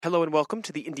Hello and welcome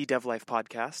to the Indie Dev Life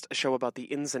podcast, a show about the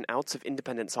ins and outs of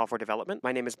independent software development.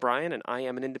 My name is Brian and I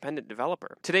am an independent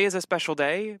developer. Today is a special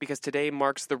day because today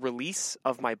marks the release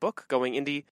of my book, Going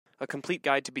Indie, a complete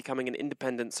guide to becoming an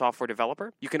independent software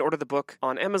developer. You can order the book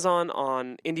on Amazon,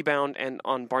 on IndieBound, and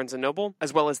on Barnes & Noble,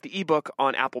 as well as the ebook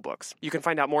on Apple Books. You can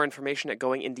find out more information at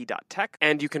goingindie.tech,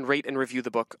 and you can rate and review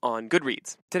the book on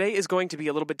Goodreads. Today is going to be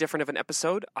a little bit different of an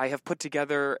episode. I have put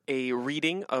together a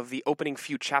reading of the opening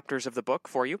few chapters of the book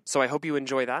for you, so I hope you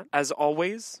enjoy that. As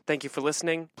always, thank you for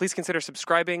listening. Please consider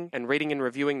subscribing and rating and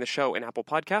reviewing the show in Apple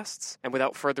Podcasts. And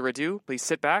without further ado, please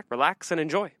sit back, relax, and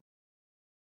enjoy.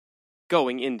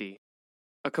 Going Indie,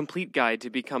 a complete guide to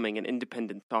becoming an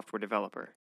independent software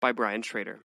developer, by Brian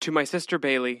Schrader. To my sister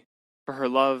Bailey, for her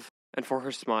love and for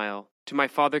her smile. To my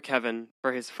father Kevin,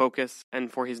 for his focus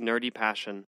and for his nerdy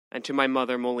passion. And to my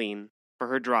mother Moline, for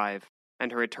her drive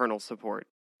and her eternal support.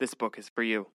 This book is for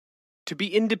you. To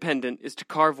be independent is to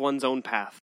carve one's own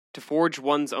path, to forge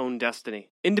one's own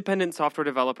destiny. Independent software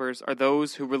developers are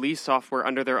those who release software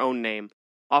under their own name,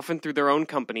 often through their own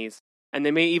companies, and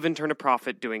they may even turn a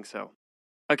profit doing so.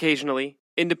 Occasionally,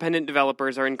 independent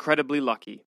developers are incredibly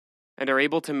lucky and are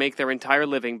able to make their entire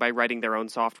living by writing their own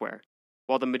software,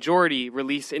 while the majority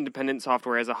release independent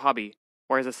software as a hobby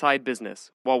or as a side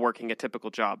business while working a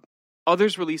typical job.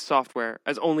 Others release software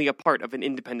as only a part of an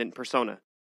independent persona.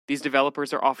 These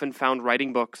developers are often found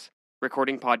writing books,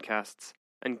 recording podcasts,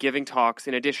 and giving talks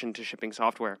in addition to shipping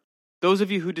software. Those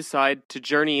of you who decide to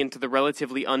journey into the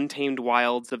relatively untamed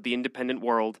wilds of the independent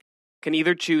world can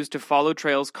either choose to follow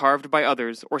trails carved by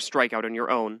others or strike out on your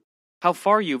own. How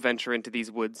far you venture into these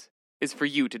woods is for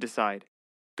you to decide.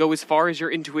 Go as far as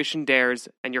your intuition dares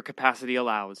and your capacity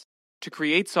allows. To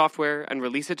create software and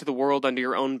release it to the world under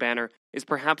your own banner is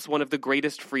perhaps one of the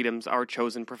greatest freedoms our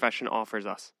chosen profession offers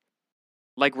us.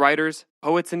 Like writers,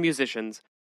 poets, and musicians,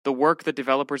 the work that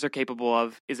developers are capable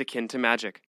of is akin to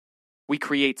magic. We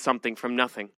create something from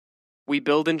nothing. We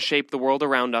build and shape the world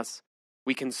around us.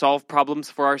 We can solve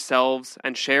problems for ourselves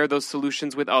and share those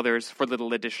solutions with others for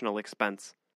little additional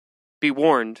expense. Be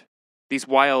warned, these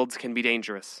wilds can be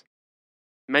dangerous.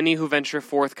 Many who venture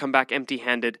forth come back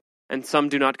empty-handed, and some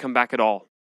do not come back at all.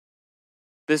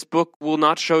 This book will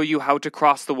not show you how to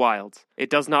cross the wilds.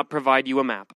 It does not provide you a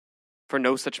map, for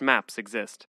no such maps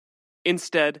exist.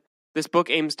 Instead, this book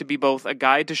aims to be both a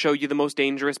guide to show you the most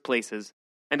dangerous places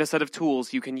and a set of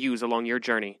tools you can use along your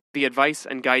journey. The advice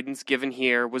and guidance given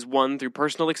here was won through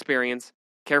personal experience,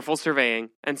 careful surveying,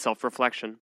 and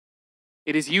self-reflection.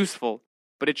 It is useful,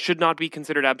 but it should not be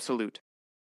considered absolute.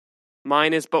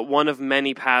 Mine is but one of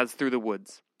many paths through the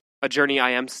woods, a journey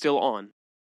I am still on.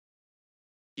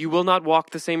 You will not walk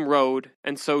the same road,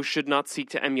 and so should not seek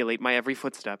to emulate my every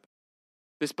footstep.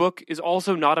 This book is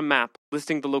also not a map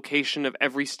listing the location of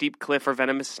every steep cliff or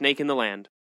venomous snake in the land.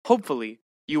 Hopefully,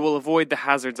 you will avoid the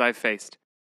hazards I've faced,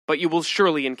 but you will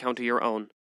surely encounter your own.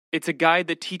 It's a guide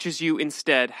that teaches you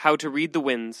instead how to read the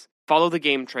winds, follow the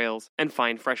game trails, and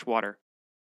find fresh water.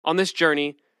 On this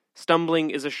journey,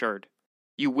 stumbling is assured.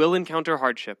 You will encounter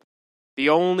hardship. The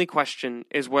only question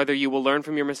is whether you will learn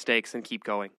from your mistakes and keep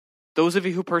going. Those of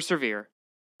you who persevere,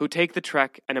 who take the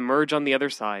trek and emerge on the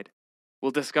other side,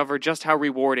 will discover just how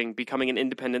rewarding becoming an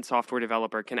independent software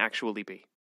developer can actually be.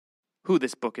 Who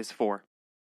this book is for.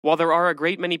 While there are a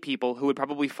great many people who would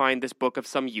probably find this book of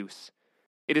some use,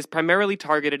 it is primarily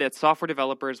targeted at software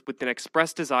developers with an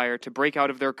express desire to break out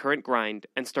of their current grind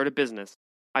and start a business,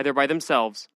 either by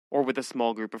themselves or with a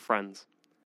small group of friends.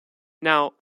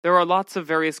 Now, there are lots of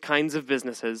various kinds of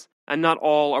businesses, and not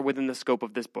all are within the scope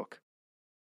of this book.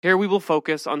 Here we will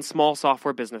focus on small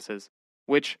software businesses,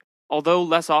 which, although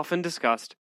less often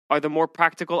discussed, are the more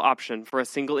practical option for a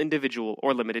single individual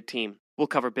or limited team. We'll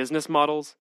cover business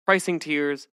models, pricing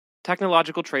tiers,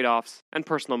 technological trade-offs, and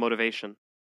personal motivation.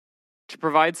 To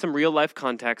provide some real-life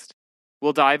context,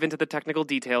 we'll dive into the technical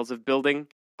details of building,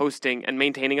 hosting, and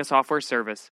maintaining a software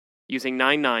service using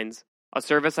 9nines, a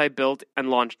service I built and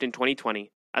launched in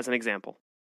 2020, as an example.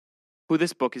 Who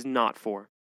this book is not for.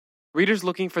 Readers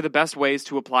looking for the best ways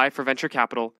to apply for venture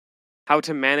capital, how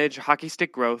to manage hockey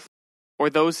stick growth, or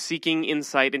those seeking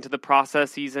insight into the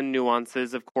processes and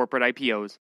nuances of corporate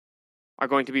IPOs are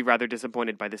going to be rather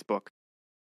disappointed by this book.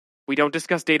 We don't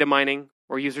discuss data mining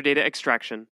or user data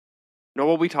extraction, nor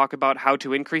will we talk about how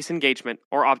to increase engagement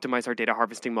or optimize our data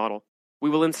harvesting model. We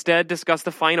will instead discuss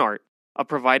the fine art of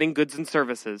providing goods and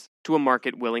services to a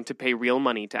market willing to pay real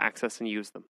money to access and use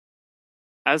them.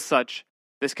 As such,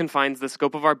 this confines the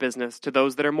scope of our business to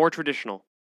those that are more traditional,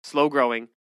 slow-growing,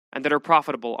 and that are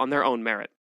profitable on their own merit.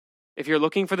 If you're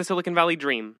looking for the Silicon Valley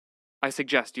dream, I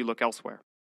suggest you look elsewhere.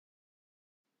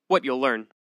 What you'll learn.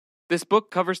 This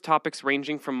book covers topics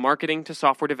ranging from marketing to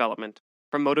software development,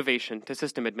 from motivation to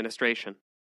system administration.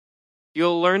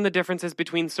 You'll learn the differences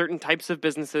between certain types of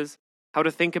businesses, how to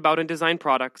think about and design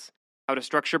products, how to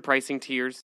structure pricing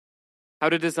tiers, how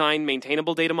to design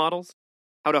maintainable data models,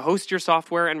 how to host your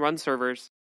software and run servers,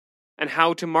 and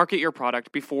how to market your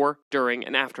product before, during,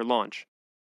 and after launch.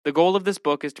 The goal of this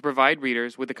book is to provide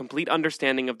readers with a complete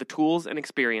understanding of the tools and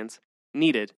experience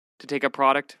needed to take a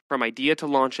product from idea to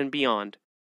launch and beyond,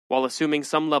 while assuming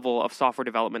some level of software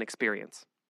development experience.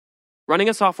 Running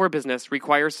a software business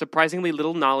requires surprisingly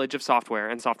little knowledge of software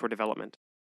and software development.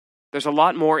 There's a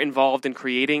lot more involved in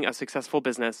creating a successful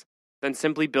business than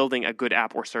simply building a good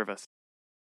app or service.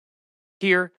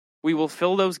 Here, we will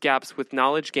fill those gaps with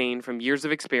knowledge gained from years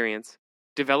of experience,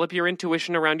 develop your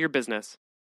intuition around your business,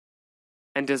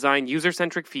 and design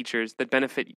user-centric features that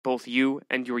benefit both you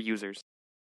and your users.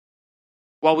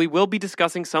 While we will be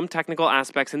discussing some technical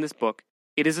aspects in this book,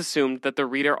 it is assumed that the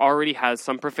reader already has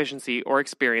some proficiency or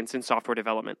experience in software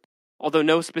development, although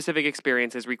no specific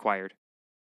experience is required.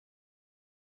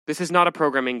 This is not a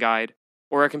programming guide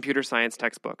or a computer science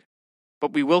textbook,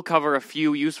 but we will cover a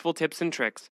few useful tips and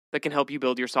tricks that can help you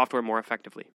build your software more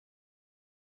effectively.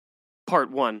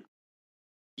 Part 1.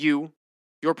 You,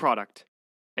 your product,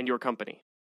 and your company.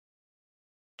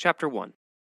 Chapter 1.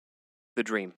 The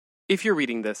Dream. If you're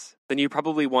reading this, then you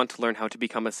probably want to learn how to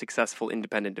become a successful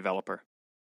independent developer.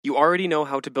 You already know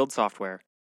how to build software.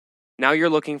 Now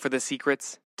you're looking for the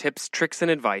secrets, tips, tricks,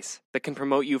 and advice that can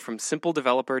promote you from simple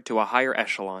developer to a higher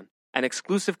echelon, an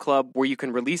exclusive club where you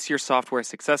can release your software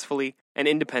successfully and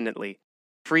independently,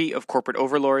 free of corporate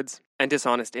overlords and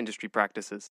dishonest industry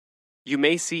practices. You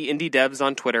may see indie devs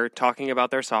on Twitter talking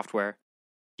about their software.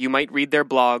 You might read their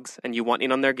blogs and you want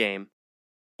in on their game.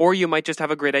 Or you might just have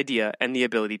a great idea and the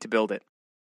ability to build it.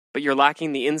 But you're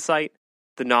lacking the insight,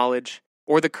 the knowledge,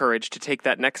 or the courage to take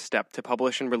that next step to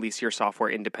publish and release your software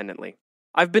independently.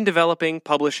 I've been developing,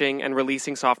 publishing, and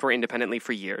releasing software independently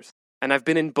for years, and I've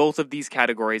been in both of these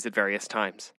categories at various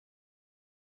times.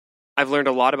 I've learned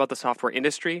a lot about the software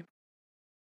industry.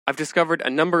 I've discovered a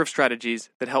number of strategies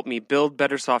that help me build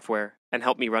better software and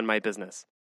help me run my business.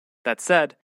 That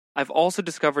said, I've also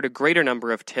discovered a greater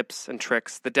number of tips and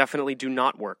tricks that definitely do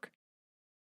not work.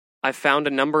 I've found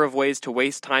a number of ways to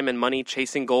waste time and money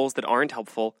chasing goals that aren't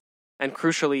helpful, and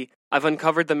crucially, I've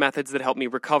uncovered the methods that help me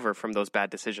recover from those bad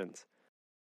decisions.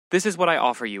 This is what I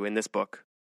offer you in this book.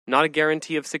 Not a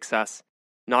guarantee of success,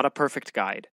 not a perfect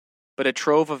guide, but a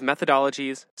trove of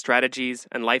methodologies, strategies,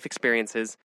 and life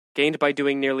experiences gained by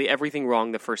doing nearly everything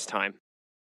wrong the first time.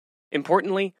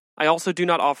 Importantly, I also do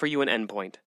not offer you an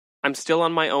endpoint. I'm still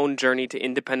on my own journey to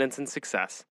independence and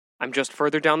success. I'm just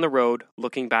further down the road,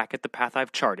 looking back at the path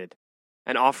I've charted,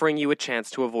 and offering you a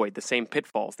chance to avoid the same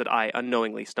pitfalls that I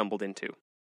unknowingly stumbled into.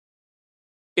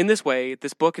 In this way,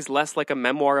 this book is less like a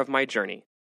memoir of my journey.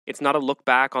 It's not a look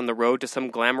back on the road to some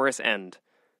glamorous end.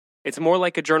 It's more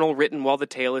like a journal written while the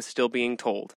tale is still being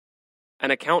told.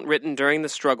 An account written during the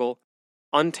struggle,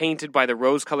 untainted by the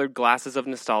rose-colored glasses of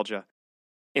nostalgia,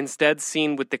 instead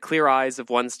seen with the clear eyes of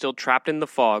one still trapped in the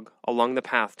fog along the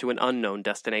path to an unknown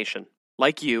destination.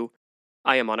 Like you,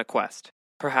 I am on a quest.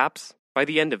 Perhaps, by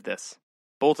the end of this,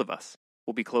 both of us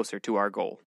will be closer to our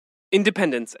goal.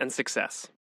 Independence and success.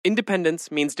 Independence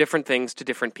means different things to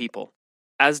different people,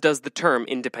 as does the term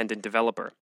independent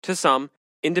developer. To some,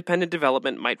 independent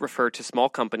development might refer to small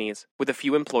companies with a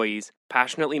few employees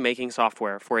passionately making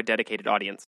software for a dedicated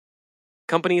audience.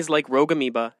 Companies like Rogue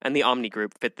Amoeba and the Omni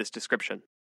Group fit this description.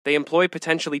 They employ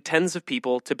potentially tens of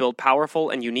people to build powerful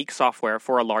and unique software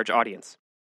for a large audience.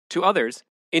 To others,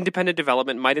 independent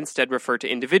development might instead refer to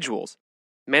individuals,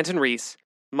 Manton Rees,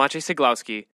 Maciej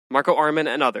Siglowski, Marco Arman,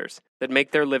 and others that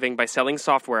make their living by selling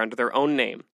software under their own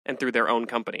name and through their own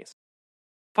companies.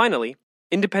 Finally,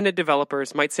 independent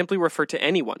developers might simply refer to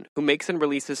anyone who makes and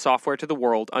releases software to the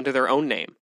world under their own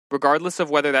name, regardless of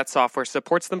whether that software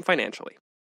supports them financially.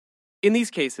 In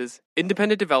these cases,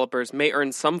 independent developers may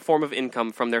earn some form of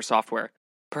income from their software,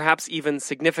 perhaps even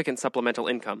significant supplemental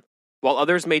income, while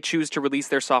others may choose to release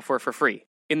their software for free,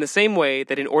 in the same way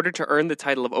that in order to earn the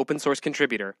title of open source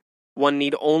contributor, one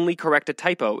need only correct a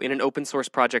typo in an open source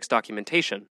project's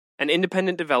documentation. An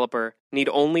independent developer need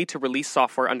only to release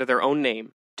software under their own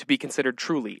name to be considered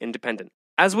truly independent.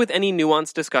 As with any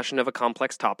nuanced discussion of a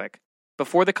complex topic,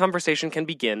 before the conversation can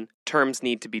begin, terms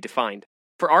need to be defined.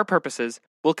 For our purposes,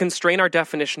 we'll constrain our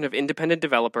definition of independent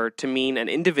developer to mean an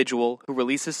individual who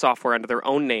releases software under their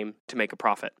own name to make a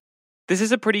profit. This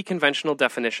is a pretty conventional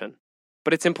definition,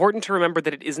 but it's important to remember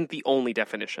that it isn't the only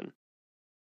definition.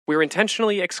 We're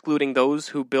intentionally excluding those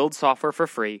who build software for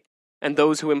free and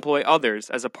those who employ others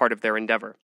as a part of their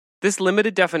endeavor. This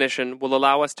limited definition will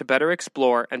allow us to better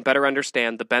explore and better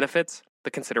understand the benefits, the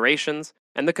considerations,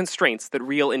 and the constraints that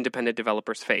real independent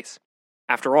developers face.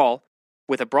 After all,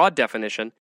 with a broad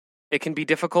definition, it can be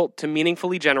difficult to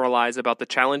meaningfully generalize about the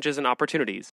challenges and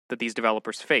opportunities that these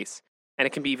developers face, and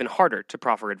it can be even harder to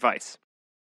proffer advice.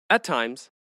 At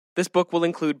times, this book will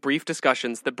include brief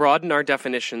discussions that broaden our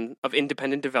definition of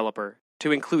independent developer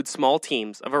to include small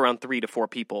teams of around 3 to 4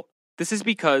 people. This is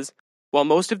because, while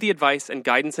most of the advice and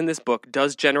guidance in this book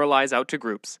does generalize out to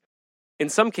groups, in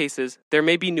some cases, there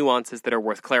may be nuances that are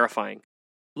worth clarifying.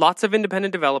 Lots of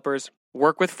independent developers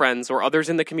work with friends or others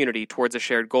in the community towards a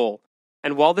shared goal,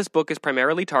 and while this book is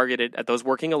primarily targeted at those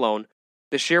working alone,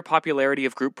 the sheer popularity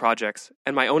of group projects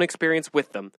and my own experience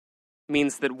with them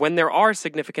means that when there are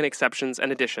significant exceptions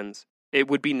and additions, it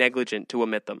would be negligent to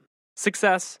omit them.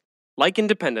 Success, like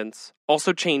independence,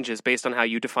 also changes based on how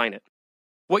you define it.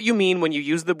 What you mean when you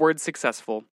use the word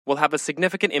successful will have a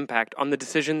significant impact on the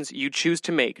decisions you choose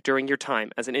to make during your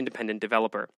time as an independent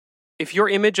developer. If your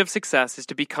image of success is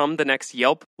to become the next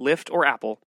Yelp, Lyft, or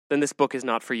Apple, then this book is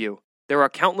not for you. There are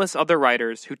countless other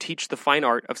writers who teach the fine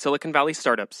art of Silicon Valley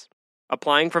startups,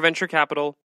 applying for venture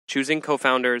capital, choosing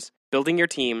co-founders, building your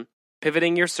team,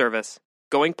 pivoting your service,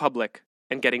 going public,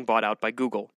 and getting bought out by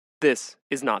Google. This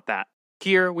is not that.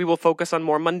 Here, we will focus on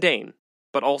more mundane,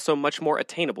 but also much more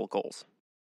attainable goals.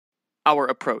 Our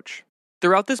approach.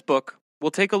 Throughout this book,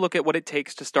 we'll take a look at what it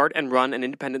takes to start and run an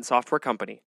independent software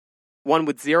company, one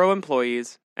with 0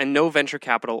 employees and no venture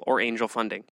capital or angel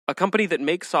funding, a company that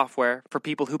makes software for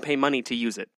people who pay money to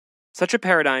use it. Such a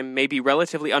paradigm may be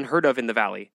relatively unheard of in the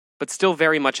Valley, but still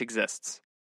very much exists.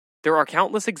 There are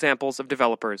countless examples of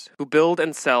developers who build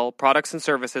and sell products and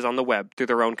services on the web through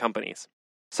their own companies.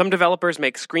 Some developers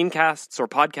make screencasts or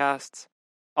podcasts,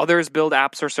 others build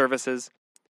apps or services,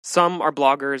 some are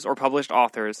bloggers or published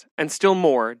authors, and still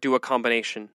more do a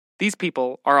combination. These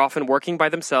people are often working by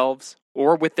themselves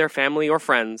or with their family or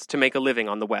friends to make a living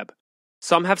on the web.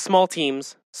 Some have small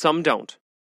teams, some don't.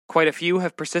 Quite a few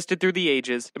have persisted through the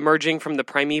ages, emerging from the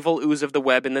primeval ooze of the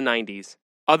web in the 90s.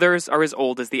 Others are as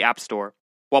old as the App Store,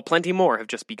 while plenty more have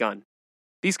just begun.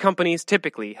 These companies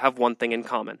typically have one thing in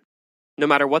common. No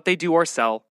matter what they do or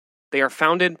sell, they are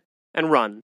founded and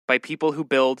run by people who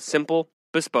build simple,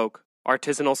 bespoke,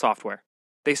 artisanal software.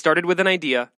 They started with an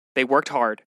idea, they worked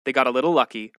hard, they got a little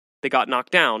lucky, they got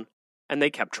knocked down, and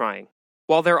they kept trying.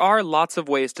 While there are lots of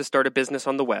ways to start a business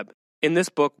on the web, in this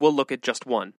book we'll look at just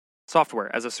one: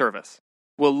 software as a service.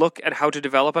 We'll look at how to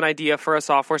develop an idea for a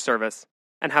software service,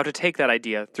 and how to take that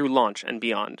idea through launch and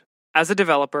beyond. As a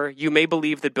developer, you may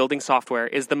believe that building software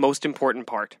is the most important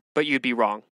part, but you'd be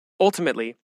wrong.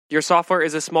 Ultimately, your software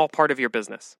is a small part of your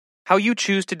business. How you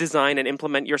choose to design and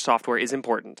implement your software is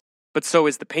important, but so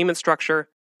is the payment structure,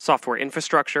 software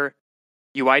infrastructure,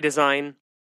 UI design,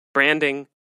 branding,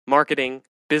 marketing,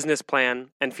 business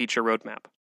plan, and feature roadmap.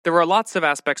 There are lots of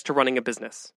aspects to running a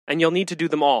business, and you'll need to do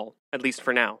them all, at least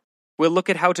for now. We'll look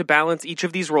at how to balance each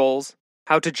of these roles,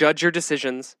 how to judge your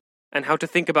decisions, and how to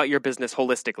think about your business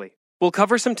holistically. We'll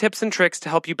cover some tips and tricks to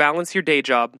help you balance your day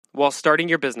job while starting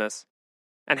your business,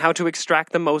 and how to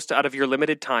extract the most out of your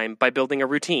limited time by building a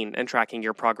routine and tracking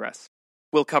your progress.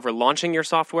 We'll cover launching your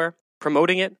software,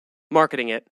 promoting it, marketing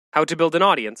it, how to build an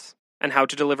audience, and how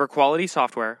to deliver quality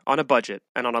software on a budget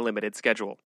and on a limited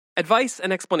schedule. Advice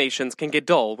and explanations can get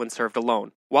dull when served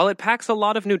alone. While it packs a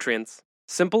lot of nutrients,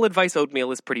 simple advice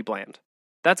oatmeal is pretty bland.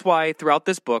 That's why, throughout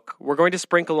this book, we're going to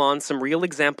sprinkle on some real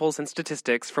examples and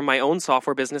statistics from my own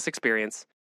software business experience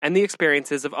and the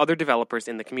experiences of other developers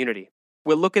in the community.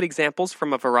 We'll look at examples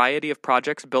from a variety of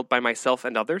projects built by myself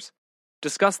and others,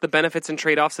 discuss the benefits and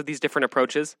trade-offs of these different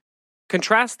approaches,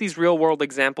 contrast these real-world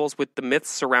examples with the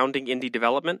myths surrounding indie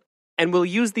development, and we'll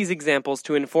use these examples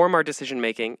to inform our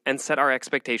decision-making and set our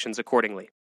expectations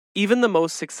accordingly. Even the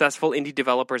most successful indie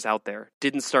developers out there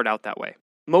didn't start out that way.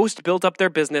 Most built up their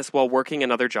business while working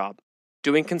another job,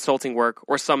 doing consulting work,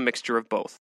 or some mixture of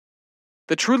both.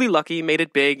 The truly lucky made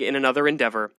it big in another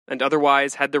endeavor, and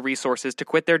otherwise had the resources to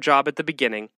quit their job at the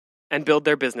beginning and build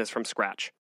their business from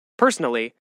scratch.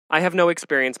 Personally, I have no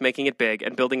experience making it big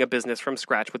and building a business from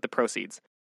scratch with the proceeds,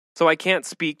 so I can't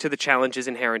speak to the challenges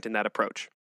inherent in that approach.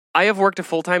 I have worked a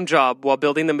full-time job while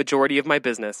building the majority of my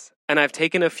business, and I've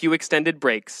taken a few extended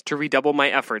breaks to redouble my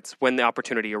efforts when the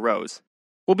opportunity arose.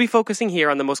 We'll be focusing here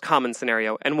on the most common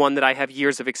scenario and one that I have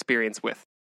years of experience with: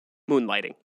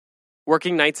 moonlighting.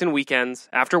 Working nights and weekends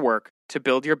after work to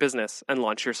build your business and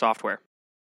launch your software.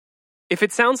 If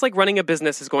it sounds like running a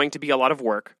business is going to be a lot of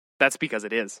work, that's because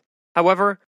it is.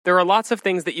 However, there are lots of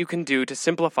things that you can do to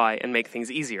simplify and make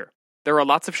things easier. There are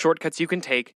lots of shortcuts you can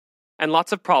take, and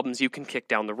lots of problems you can kick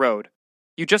down the road.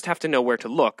 You just have to know where to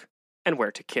look and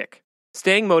where to kick.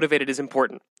 Staying motivated is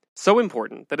important. So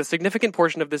important that a significant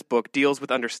portion of this book deals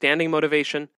with understanding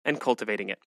motivation and cultivating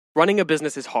it. Running a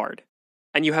business is hard,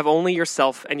 and you have only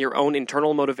yourself and your own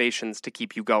internal motivations to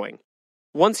keep you going.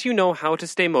 Once you know how to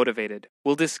stay motivated,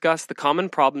 we'll discuss the common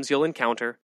problems you'll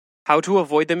encounter, how to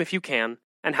avoid them if you can,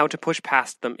 and how to push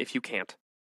past them if you can't.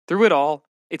 Through it all,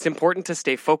 it's important to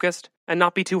stay focused and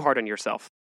not be too hard on yourself.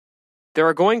 There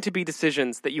are going to be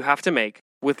decisions that you have to make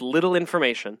with little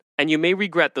information, and you may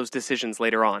regret those decisions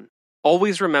later on.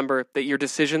 Always remember that your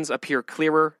decisions appear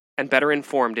clearer and better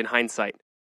informed in hindsight.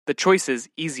 The choices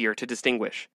easier to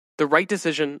distinguish. The right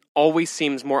decision always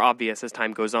seems more obvious as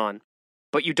time goes on.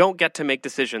 But you don't get to make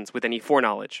decisions with any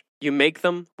foreknowledge. You make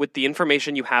them with the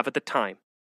information you have at the time.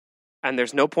 And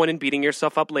there's no point in beating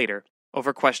yourself up later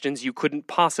over questions you couldn't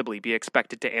possibly be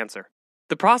expected to answer.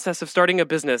 The process of starting a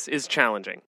business is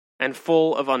challenging and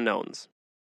full of unknowns,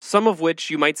 some of which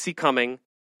you might see coming,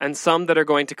 and some that are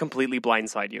going to completely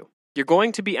blindside you. You're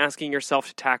going to be asking yourself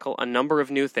to tackle a number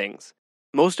of new things,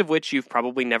 most of which you've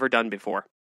probably never done before.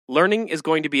 Learning is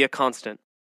going to be a constant,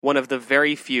 one of the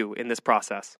very few in this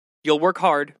process. You'll work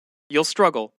hard, you'll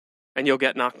struggle, and you'll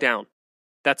get knocked down.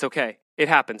 That's okay. It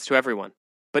happens to everyone.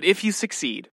 But if you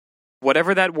succeed,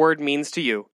 whatever that word means to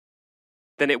you,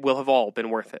 then it will have all been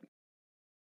worth it.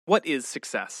 What is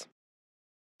success?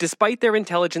 Despite their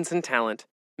intelligence and talent,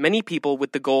 many people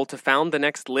with the goal to found the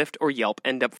next Lyft or Yelp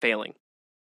end up failing.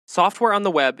 Software on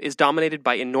the web is dominated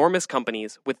by enormous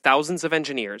companies with thousands of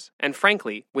engineers, and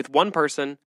frankly, with one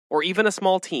person, or even a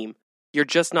small team, you're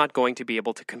just not going to be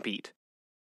able to compete.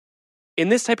 In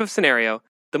this type of scenario,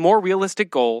 the more realistic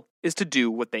goal is to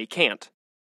do what they can't.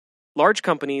 Large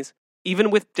companies,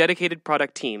 even with dedicated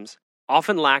product teams,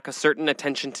 often lack a certain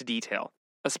attention to detail,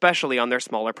 especially on their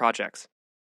smaller projects.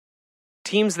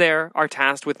 Teams there are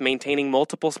tasked with maintaining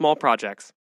multiple small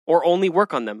projects, or only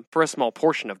work on them for a small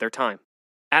portion of their time.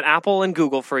 At Apple and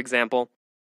Google, for example,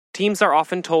 teams are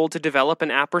often told to develop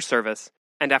an app or service,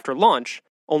 and after launch,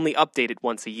 only update it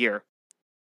once a year.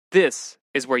 This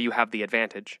is where you have the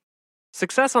advantage.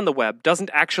 Success on the web doesn't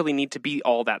actually need to be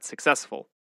all that successful.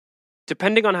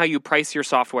 Depending on how you price your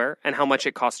software and how much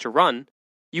it costs to run,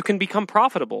 you can become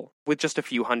profitable with just a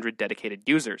few hundred dedicated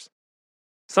users.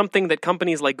 Something that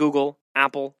companies like Google,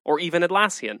 Apple, or even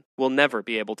Atlassian will never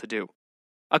be able to do.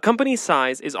 A company's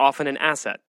size is often an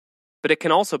asset, but it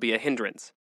can also be a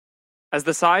hindrance. As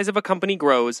the size of a company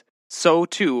grows, so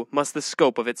too must the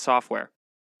scope of its software.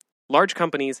 Large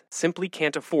companies simply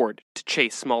can't afford to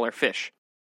chase smaller fish,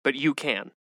 but you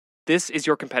can. This is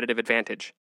your competitive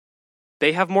advantage.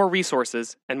 They have more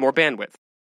resources and more bandwidth,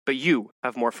 but you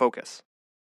have more focus.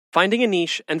 Finding a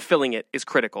niche and filling it is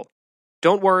critical.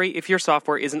 Don't worry if your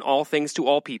software isn't all things to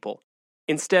all people.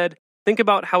 Instead, think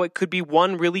about how it could be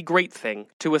one really great thing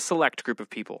to a select group of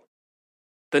people.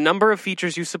 The number of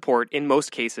features you support in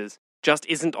most cases just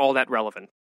isn't all that relevant,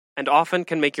 and often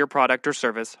can make your product or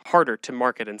service harder to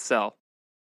market and sell.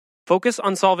 Focus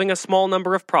on solving a small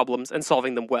number of problems and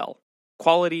solving them well.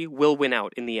 Quality will win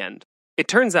out in the end. It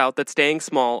turns out that staying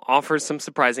small offers some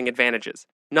surprising advantages,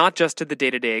 not just to the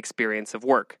day-to-day experience of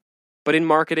work, but in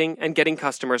marketing and getting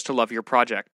customers to love your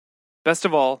project. Best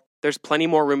of all, there's plenty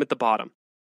more room at the bottom.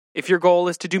 If your goal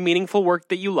is to do meaningful work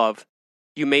that you love,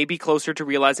 you may be closer to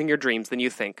realizing your dreams than you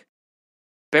think.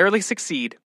 Barely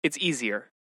Succeed, It's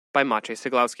Easier, by Maciej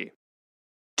Ceglowski.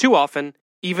 Too often,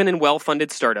 even in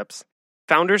well-funded startups,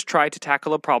 founders try to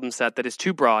tackle a problem set that is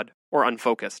too broad or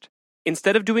unfocused.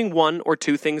 Instead of doing 1 or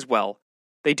 2 things well,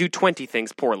 they do 20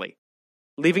 things poorly,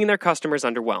 leaving their customers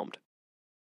underwhelmed.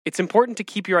 It's important to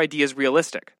keep your ideas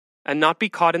realistic and not be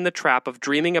caught in the trap of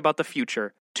dreaming about the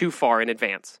future too far in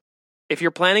advance. If you're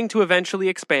planning to eventually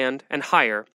expand and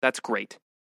hire, that's great.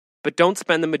 But don't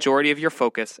spend the majority of your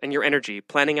focus and your energy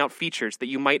planning out features that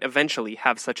you might eventually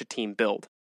have such a team build.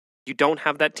 You don't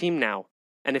have that team now,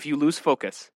 and if you lose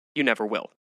focus, you never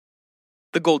will.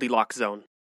 The Goldilocks Zone.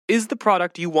 Is the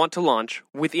product you want to launch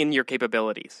within your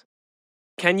capabilities?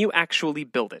 Can you actually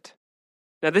build it?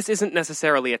 Now, this isn't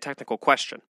necessarily a technical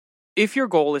question. If your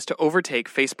goal is to overtake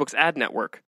Facebook's ad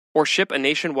network, or ship a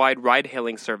nationwide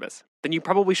ride-hailing service, then you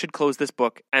probably should close this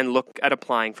book and look at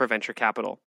applying for venture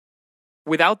capital.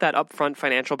 Without that upfront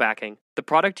financial backing, the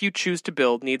product you choose to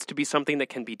build needs to be something that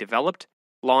can be developed,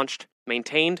 launched,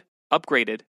 maintained,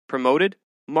 upgraded, promoted,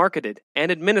 marketed,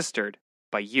 and administered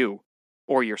by you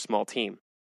or your small team.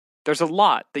 There's a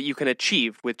lot that you can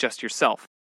achieve with just yourself,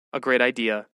 a great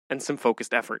idea, and some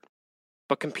focused effort.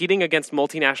 But competing against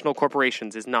multinational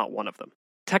corporations is not one of them.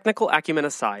 Technical acumen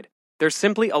aside, there's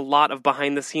simply a lot of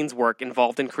behind-the-scenes work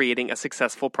involved in creating a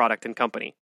successful product and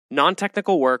company.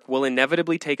 Non-technical work will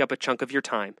inevitably take up a chunk of your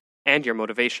time and your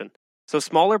motivation. So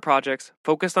smaller projects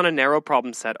focused on a narrow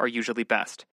problem set are usually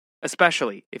best,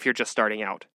 especially if you're just starting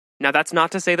out. Now, that's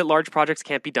not to say that large projects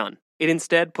can't be done. It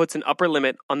instead puts an upper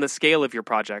limit on the scale of your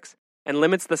projects and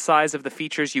limits the size of the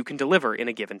features you can deliver in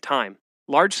a given time.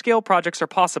 Large-scale projects are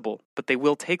possible, but they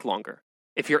will take longer.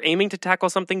 If you're aiming to tackle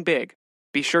something big,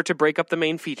 be sure to break up the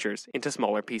main features into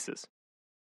smaller pieces.